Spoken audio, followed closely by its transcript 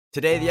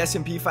Today, the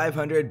S&P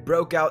 500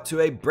 broke out to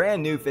a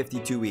brand new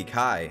 52-week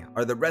high.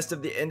 Are the rest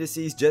of the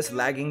indices just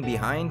lagging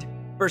behind?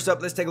 First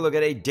up, let's take a look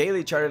at a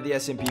daily chart of the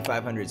S&P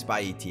 500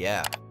 SPY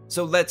ETF.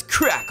 So let's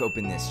crack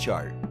open this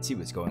chart and see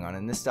what's going on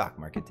in the stock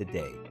market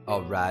today.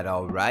 All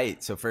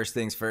right. So first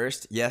things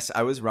first, yes,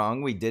 I was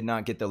wrong. We did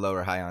not get the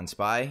lower high on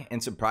SPY,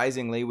 and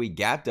surprisingly, we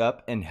gapped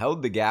up and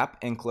held the gap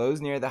and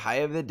closed near the high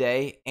of the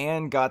day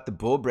and got the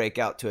bull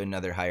breakout to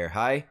another higher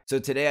high. So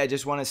today, I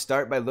just want to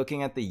start by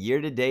looking at the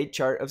year-to-date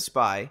chart of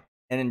SPY.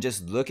 And in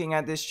just looking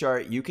at this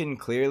chart, you can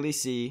clearly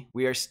see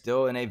we are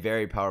still in a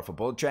very powerful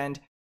bull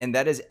trend. And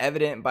that is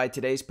evident by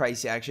today's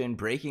price action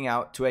breaking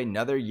out to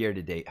another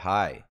year-to-date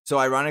high. So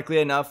ironically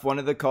enough, one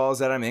of the calls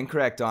that I'm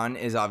incorrect on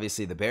is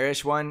obviously the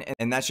bearish one.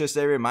 And that's just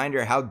a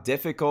reminder how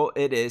difficult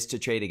it is to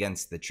trade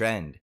against the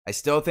trend. I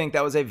still think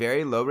that was a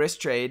very low-risk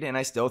trade, and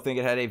I still think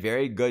it had a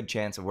very good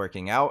chance of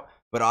working out.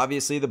 But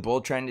obviously the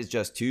bull trend is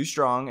just too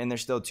strong, and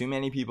there's still too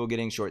many people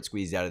getting short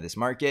squeezed out of this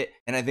market.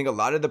 And I think a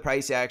lot of the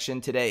price action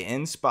today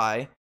in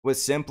SPY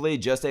was simply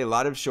just a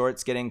lot of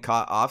shorts getting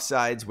caught off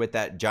sides with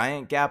that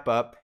giant gap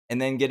up and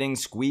then getting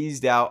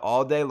squeezed out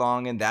all day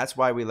long, and that's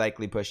why we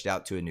likely pushed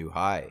out to a new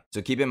high. So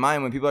keep in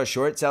mind, when people are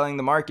short selling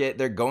the market,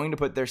 they're going to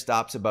put their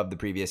stops above the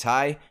previous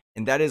high,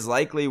 and that is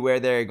likely where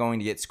they're going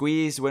to get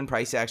squeezed when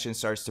price action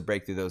starts to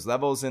break through those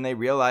levels and they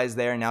realize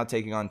they are now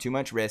taking on too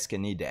much risk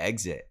and need to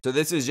exit. So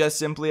this is just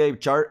simply a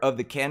chart of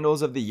the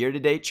candles of the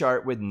year-to-date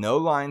chart with no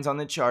lines on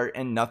the chart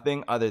and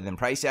nothing other than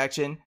price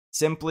action,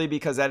 simply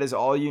because that is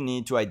all you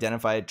need to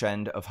identify a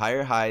trend of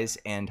higher highs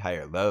and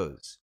higher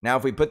lows. Now,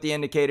 if we put the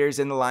indicators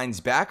and the lines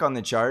back on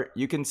the chart,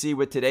 you can see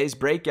with today's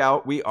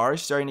breakout, we are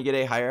starting to get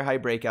a higher high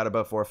breakout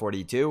above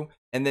 442.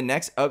 And the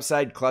next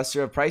upside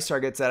cluster of price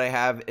targets that I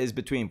have is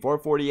between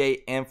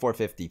 448 and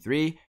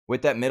 453,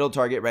 with that middle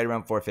target right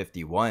around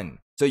 451.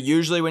 So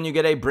usually when you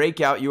get a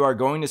breakout, you are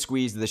going to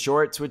squeeze the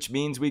shorts, which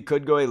means we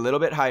could go a little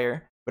bit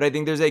higher. But I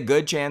think there's a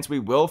good chance we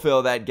will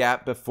fill that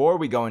gap before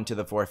we go into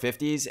the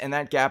 450s, and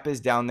that gap is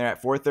down there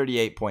at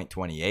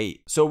 438.28.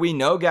 So we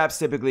know gaps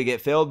typically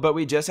get filled, but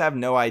we just have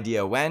no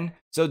idea when.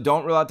 So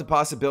don't rule out the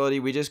possibility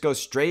we just go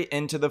straight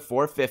into the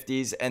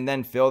 450s and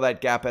then fill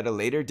that gap at a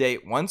later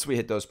date once we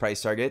hit those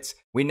price targets.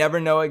 We never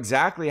know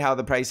exactly how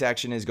the price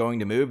action is going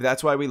to move.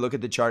 That's why we look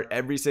at the chart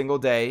every single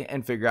day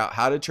and figure out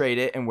how to trade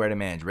it and where to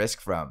manage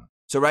risk from.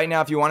 So right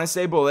now, if you want to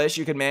stay bullish,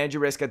 you can manage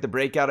your risk at the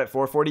breakout at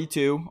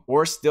 442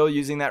 or still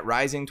using that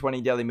rising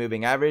 20 daily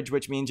moving average,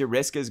 which means your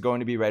risk is going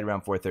to be right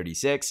around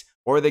 436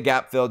 or the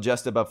gap fill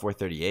just above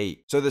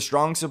 438. So the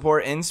strong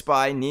support in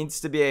SPY needs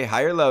to be a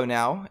higher low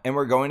now, and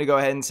we're going to go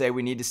ahead and say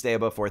we need to stay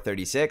above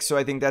 436. So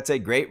I think that's a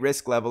great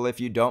risk level if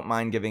you don't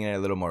mind giving it a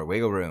little more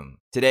wiggle room.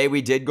 Today,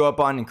 we did go up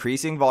on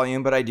increasing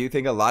volume, but I do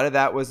think a lot of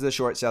that was the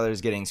short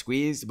sellers getting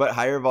squeezed, but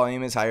higher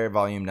volume is higher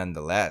volume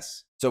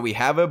nonetheless. So we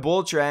have a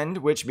bull trend,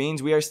 which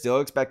means we are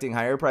still expecting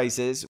higher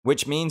prices,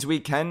 which means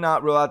we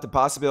cannot rule out the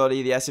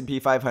possibility the S&P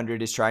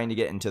 500 is trying to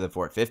get into the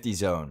 450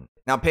 zone.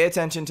 Now pay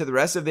attention to the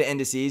rest of the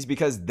indices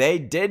because they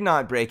did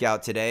not break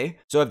out today.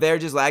 So if they're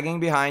just lagging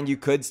behind, you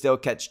could still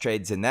catch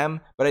trades in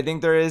them. But I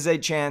think there is a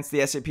chance the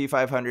S&P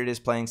 500 is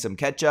playing some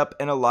catch up,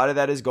 and a lot of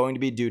that is going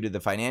to be due to the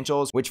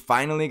financials, which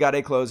finally got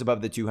a close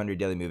above the 200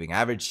 daily moving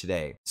average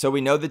today. So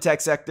we know the tech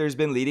sector has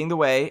been leading the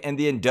way, and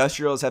the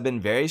industrials have been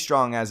very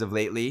strong as of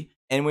lately.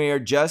 And we are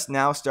just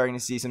now starting to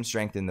see some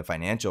strength in the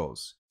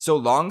financials. So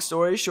long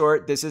story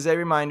short, this is a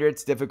reminder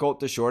it's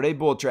difficult to short a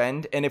bull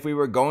trend. And if we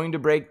were going to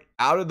break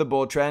out of the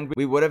bull trend,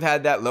 we would have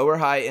had that lower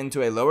high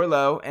into a lower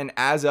low. And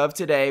as of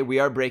today, we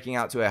are breaking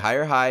out to a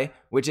higher high,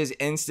 which is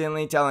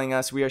instantly telling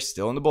us we are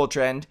still in the bull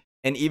trend.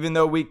 And even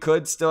though we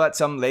could still at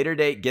some later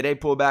date get a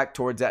pullback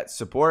towards that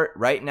support,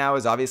 right now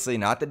is obviously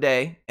not the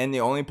day. And the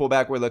only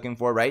pullback we're looking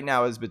for right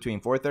now is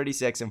between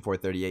 436 and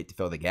 438 to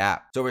fill the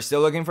gap. So we're still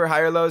looking for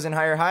higher lows and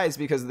higher highs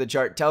because the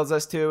chart tells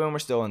us to, and we're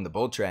still in the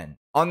bull trend.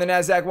 On the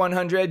NASDAQ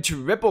 100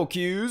 triple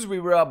Qs, we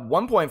were up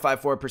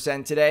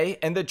 1.54% today,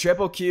 and the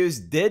triple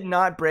Qs did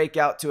not break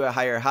out to a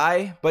higher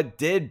high, but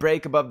did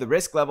break above the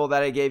risk level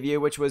that I gave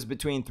you, which was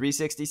between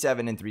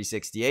 367 and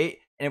 368.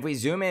 And if we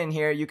zoom in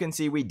here, you can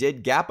see we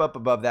did gap up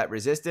above that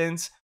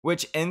resistance,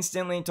 which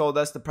instantly told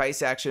us the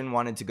price action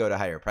wanted to go to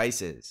higher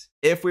prices.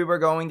 If we were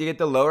going to get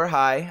the lower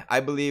high,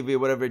 I believe we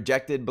would have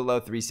rejected below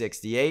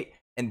 368.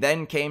 And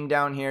then came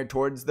down here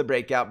towards the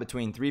breakout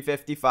between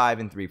 355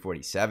 and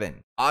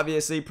 347.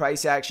 Obviously,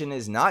 price action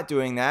is not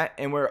doing that,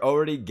 and we're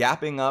already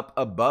gapping up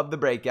above the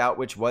breakout,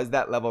 which was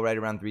that level right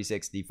around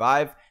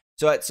 365.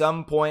 So at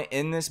some point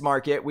in this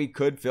market, we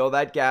could fill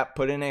that gap,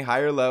 put in a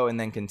higher low, and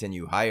then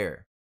continue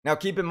higher. Now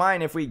keep in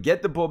mind, if we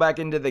get the pullback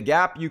into the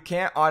gap, you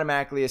can't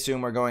automatically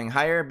assume we're going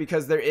higher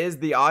because there is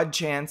the odd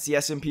chance the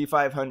S&P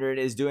 500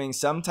 is doing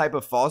some type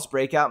of false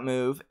breakout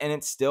move and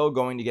it's still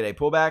going to get a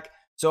pullback.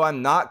 So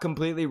I'm not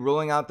completely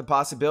ruling out the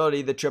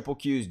possibility the triple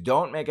Qs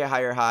don't make a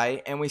higher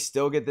high and we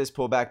still get this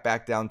pullback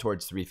back down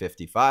towards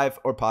 355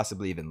 or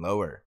possibly even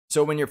lower.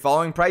 So when you're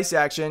following price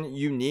action,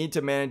 you need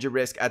to manage your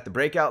risk at the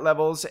breakout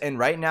levels. And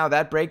right now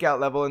that breakout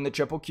level in the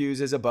triple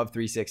Qs is above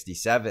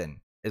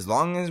 367. As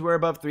long as we're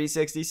above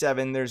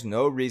 367, there's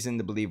no reason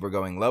to believe we're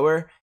going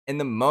lower.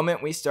 And the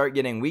moment we start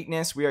getting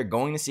weakness, we are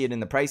going to see it in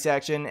the price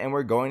action, and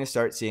we're going to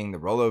start seeing the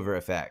rollover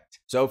effect.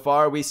 So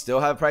far, we still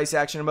have price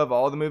action above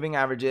all the moving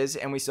averages,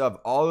 and we still have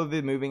all of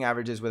the moving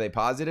averages with a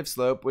positive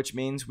slope, which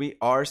means we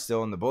are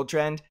still in the bull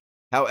trend.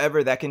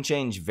 However, that can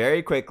change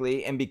very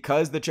quickly, and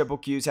because the triple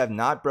Qs have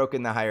not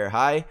broken the higher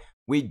high,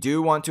 we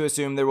do want to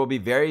assume there will be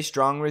very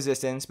strong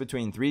resistance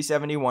between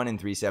 371 and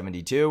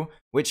 372,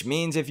 which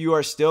means if you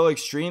are still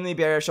extremely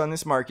bearish on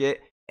this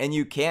market and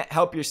you can't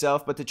help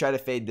yourself but to try to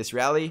fade this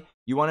rally,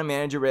 you want to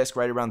manage your risk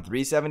right around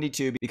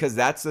 372 because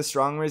that's the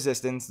strong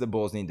resistance the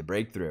bulls need to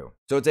break through.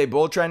 So it's a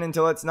bull trend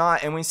until it's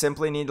not, and we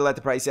simply need to let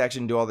the price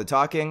action do all the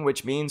talking,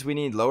 which means we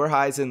need lower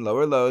highs and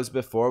lower lows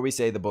before we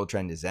say the bull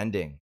trend is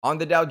ending. On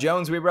the Dow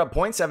Jones, we were up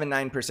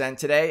 0.79%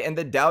 today, and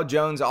the Dow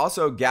Jones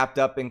also gapped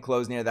up and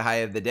closed near the high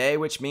of the day,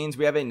 which means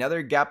we have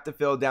another gap to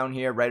fill down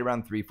here right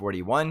around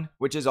 341,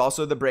 which is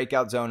also the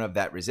breakout zone of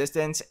that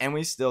resistance, and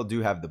we still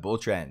do have the bull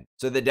trend.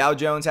 So the Dow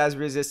Jones has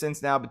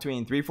resistance now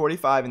between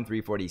 345 and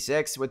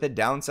 346, with a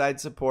downside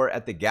support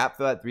at the gap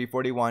fill at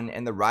 341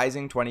 and the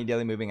rising 20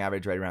 daily moving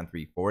average right around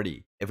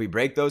 340. If we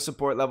break those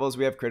support levels,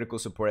 we have critical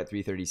support at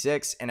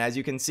 336, and as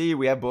you can see,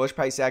 we have bullish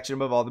price action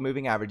above all the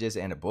moving averages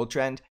and a bull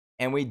trend.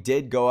 And we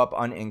did go up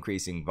on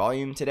increasing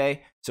volume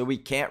today, so we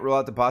can't rule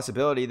out the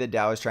possibility that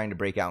Dow is trying to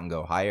break out and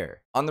go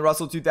higher. On the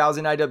Russell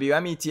 2000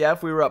 IWM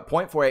ETF, we were up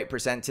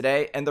 0.48%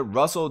 today, and the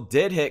Russell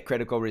did hit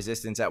critical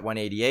resistance at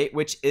 188,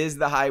 which is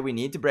the high we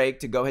need to break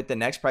to go hit the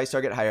next price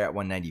target higher at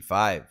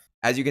 195.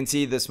 As you can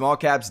see, the small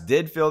caps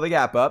did fill the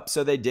gap up,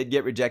 so they did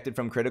get rejected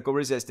from critical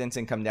resistance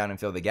and come down and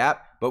fill the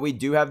gap, but we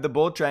do have the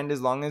bull trend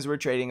as long as we're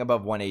trading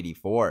above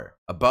 184.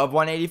 Above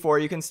 184,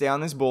 you can stay on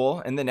this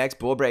bull, and the next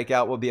bull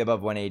breakout will be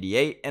above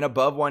 188, and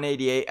above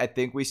 188, I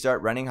think we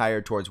start running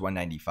higher towards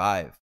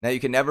 195. Now, you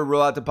can never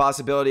rule out the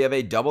possibility of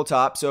a double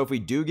top, so if we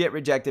do get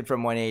rejected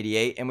from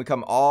 188 and we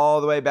come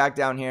all the way back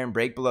down here and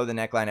break below the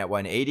neckline at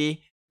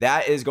 180,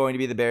 that is going to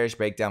be the bearish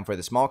breakdown for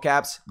the small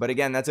caps. But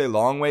again, that's a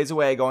long ways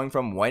away, going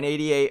from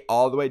 188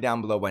 all the way down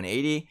below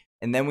 180.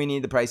 And then we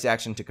need the price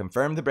action to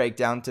confirm the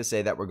breakdown to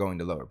say that we're going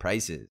to lower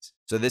prices.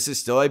 So this is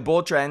still a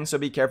bull trend, so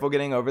be careful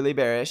getting overly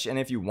bearish. And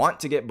if you want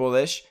to get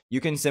bullish,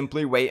 you can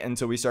simply wait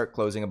until we start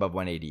closing above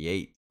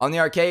 188. On the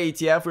ARKK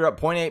ETF, we were up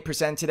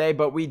 0.8% today,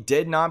 but we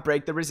did not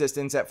break the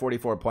resistance at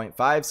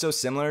 44.5. So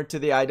similar to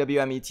the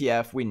IWM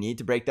ETF, we need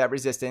to break that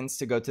resistance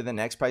to go to the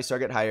next price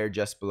target higher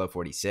just below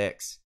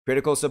 46.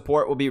 Critical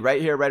support will be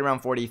right here, right around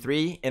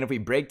 43. And if we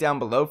break down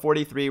below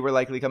 43, we're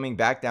likely coming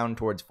back down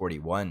towards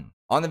 41.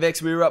 On the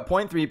VIX, we were up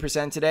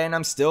 0.3% today, and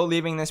I'm still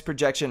leaving this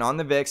projection on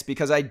the VIX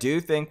because I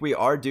do think we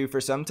are due for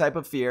some type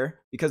of fear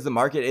because the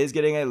market is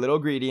getting a little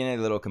greedy and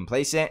a little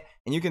complacent.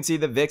 And you can see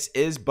the VIX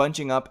is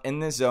bunching up in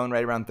this zone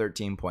right around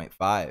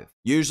 13.5.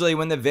 Usually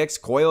when the VIX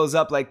coils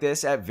up like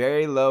this at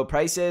very low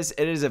prices,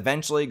 it is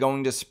eventually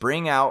going to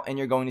spring out and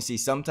you're going to see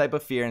some type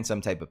of fear and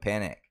some type of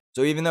panic.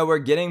 So even though we're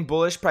getting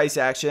bullish price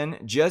action,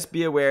 just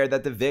be aware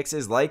that the VIX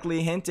is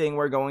likely hinting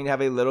we're going to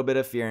have a little bit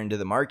of fear into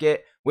the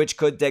market, which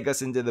could take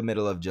us into the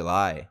middle of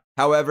July.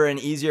 However, an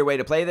easier way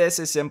to play this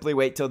is simply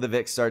wait till the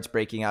VIX starts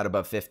breaking out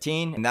above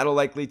 15, and that'll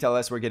likely tell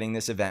us we're getting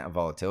this event of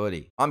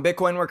volatility. On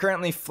Bitcoin, we're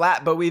currently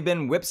flat, but we've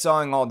been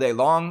whipsawing all day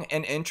long,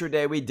 and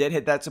intraday we did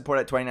hit that support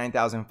at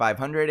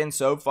 29,500, and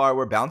so far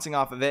we're bouncing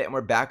off of it and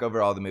we're back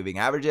over all the moving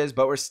averages,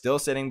 but we're still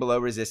sitting below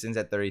resistance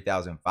at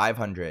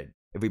 30,500.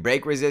 If we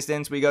break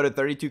resistance, we go to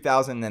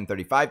 32,000, then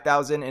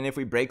 35,000. And if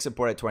we break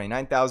support at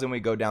 29,000, we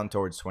go down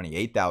towards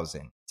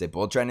 28,000. It's a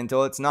bull trend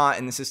until it's not,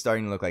 and this is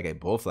starting to look like a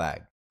bull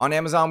flag. On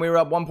Amazon, we were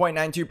up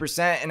 1.92%,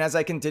 and as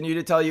I continue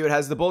to tell you, it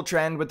has the bull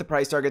trend with the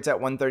price targets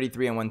at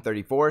 133 and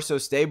 134, so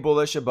stay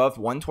bullish above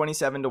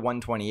 127 to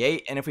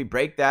 128, and if we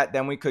break that,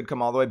 then we could come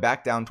all the way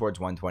back down towards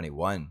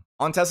 121.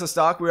 On Tesla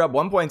stock, we were up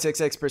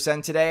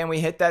 1.66% today, and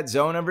we hit that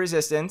zone of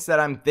resistance that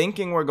I'm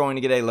thinking we're going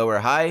to get a lower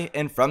high,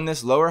 and from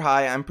this lower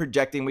high, I'm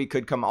projecting we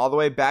could come all the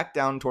way back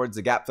down towards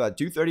the gap fill at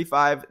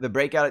 235, the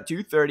breakout at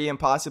 230, and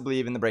possibly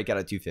even the breakout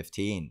at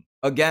 215.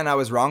 Again, I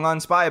was wrong on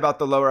SPY about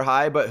the lower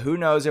high, but who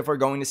knows if we're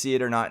going to see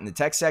it or not in the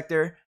tech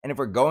sector. And if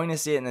we're going to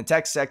see it in the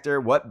tech sector,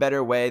 what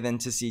better way than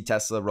to see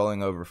Tesla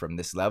rolling over from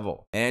this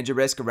level? Manage your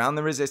risk around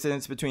the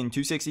resistance between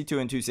 262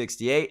 and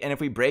 268. And if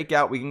we break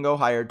out, we can go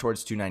higher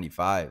towards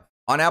 295.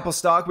 On Apple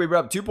stock, we were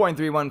up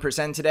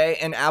 2.31% today,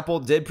 and Apple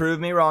did prove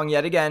me wrong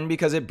yet again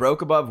because it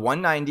broke above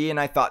 190 and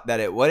I thought that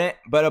it wouldn't.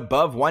 But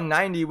above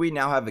 190, we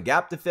now have a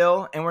gap to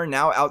fill and we're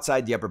now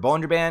outside the upper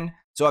Bollinger Band.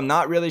 So I'm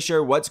not really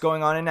sure what's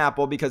going on in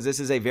Apple because this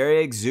is a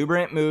very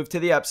exuberant move to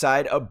the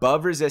upside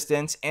above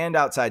resistance and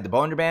outside the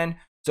Bollinger Band.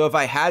 So if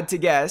I had to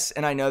guess,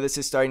 and I know this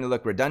is starting to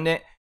look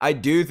redundant, I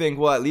do think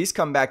we'll at least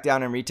come back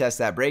down and retest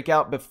that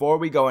breakout before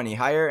we go any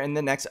higher, and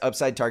the next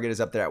upside target is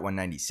up there at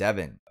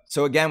 197.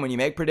 So again, when you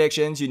make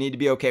predictions, you need to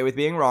be okay with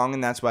being wrong,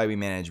 and that's why we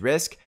manage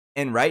risk.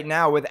 And right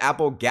now, with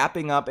Apple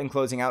gapping up and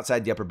closing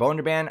outside the upper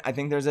Bollinger Band, I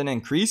think there's an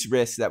increased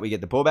risk that we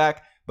get the pullback.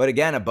 But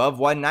again, above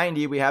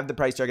 190, we have the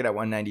price target at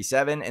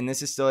 197, and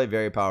this is still a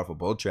very powerful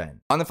bull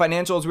trend. On the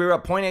financials, we were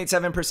up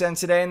 0.87%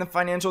 today, and the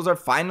financials are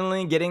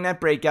finally getting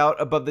that breakout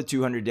above the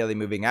 200 daily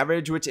moving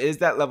average, which is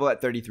that level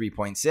at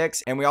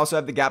 33.6. And we also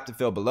have the gap to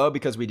fill below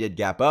because we did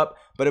gap up.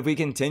 But if we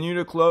continue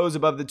to close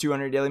above the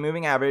 200 daily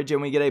moving average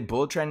and we get a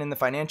bull trend in the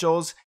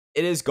financials,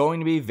 it is going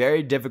to be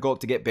very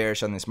difficult to get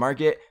bearish on this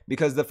market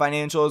because the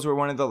financials were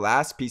one of the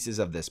last pieces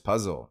of this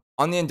puzzle.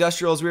 On the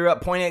industrials, we were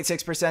up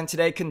 0.86%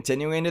 today,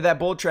 continuing into that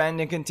bull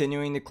trend and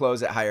continuing to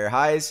close at higher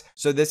highs.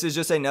 So this is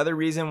just another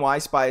reason why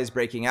SPY is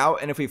breaking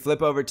out. And if we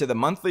flip over to the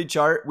monthly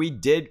chart, we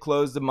did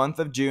close the month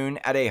of June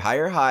at a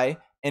higher high.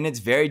 And it's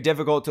very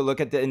difficult to look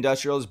at the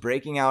industrials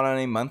breaking out on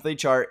a monthly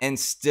chart and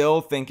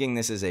still thinking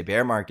this is a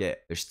bear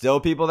market. There's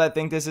still people that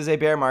think this is a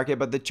bear market,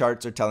 but the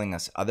charts are telling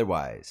us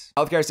otherwise.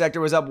 Healthcare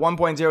sector was up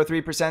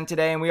 1.03%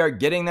 today, and we are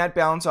getting that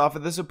bounce off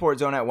of the support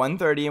zone at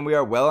 130, and we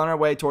are well on our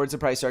way towards the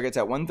price targets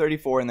at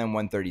 134 and then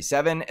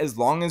 137, as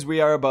long as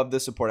we are above the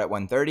support at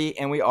 130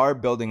 and we are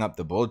building up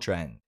the bull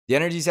trend. The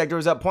energy sector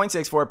was up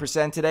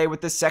 0.64% today, with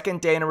the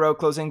second day in a row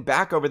closing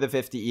back over the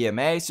 50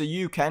 EMA, so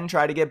you can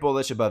try to get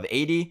bullish above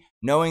 80,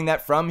 knowing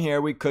that from here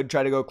we could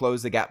try to go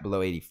close the gap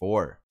below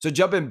 84. So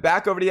jumping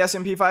back over to the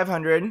S&P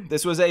 500,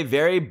 this was a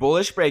very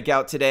bullish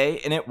breakout today,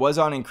 and it was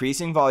on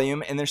increasing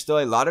volume, and there's still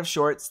a lot of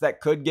shorts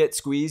that could get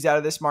squeezed out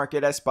of this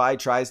market as SPY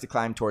tries to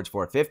climb towards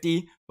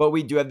 450, but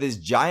we do have this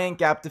giant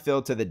gap to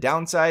fill to the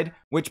downside,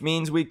 which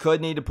means we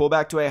could need to pull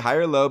back to a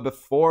higher low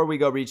before we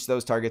go reach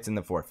those targets in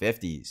the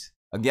 450s.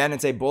 Again,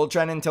 it's a bull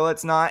trend until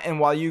it's not, and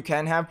while you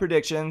can have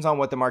predictions on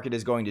what the market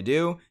is going to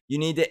do, you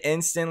need to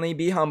instantly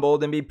be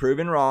humbled and be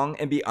proven wrong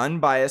and be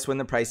unbiased when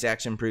the price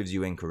action proves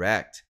you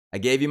incorrect. I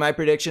gave you my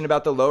prediction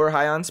about the lower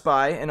high on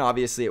SPY, and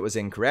obviously it was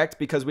incorrect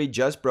because we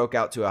just broke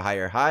out to a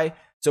higher high,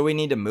 so we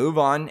need to move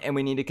on and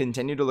we need to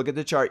continue to look at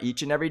the chart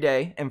each and every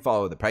day and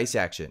follow the price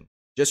action.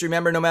 Just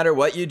remember, no matter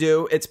what you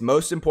do, it's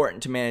most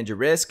important to manage your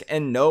risk,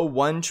 and no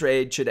one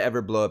trade should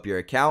ever blow up your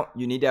account.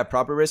 You need to have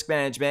proper risk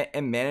management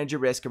and manage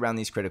your risk around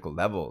these critical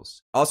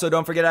levels. Also,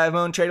 don't forget I have my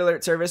own trade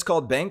alert service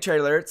called Bank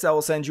Trade Alerts that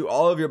will send you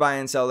all of your buy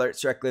and sell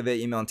alerts directly via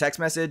email and text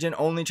message, and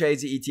only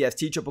trades the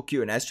ETFs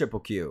TQQQ and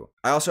SQQQ.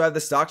 I also have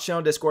the Stocks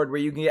Channel Discord where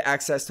you can get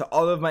access to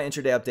all of my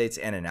intraday updates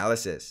and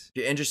analysis.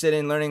 If you're interested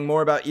in learning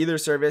more about either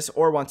service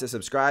or want to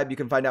subscribe, you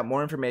can find out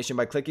more information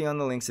by clicking on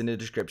the links in the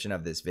description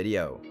of this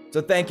video. So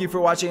thank you for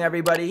watching,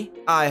 everybody.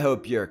 I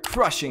hope you're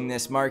crushing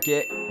this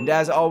market, and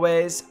as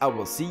always, I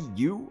will see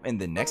you in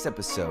the next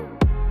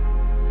episode.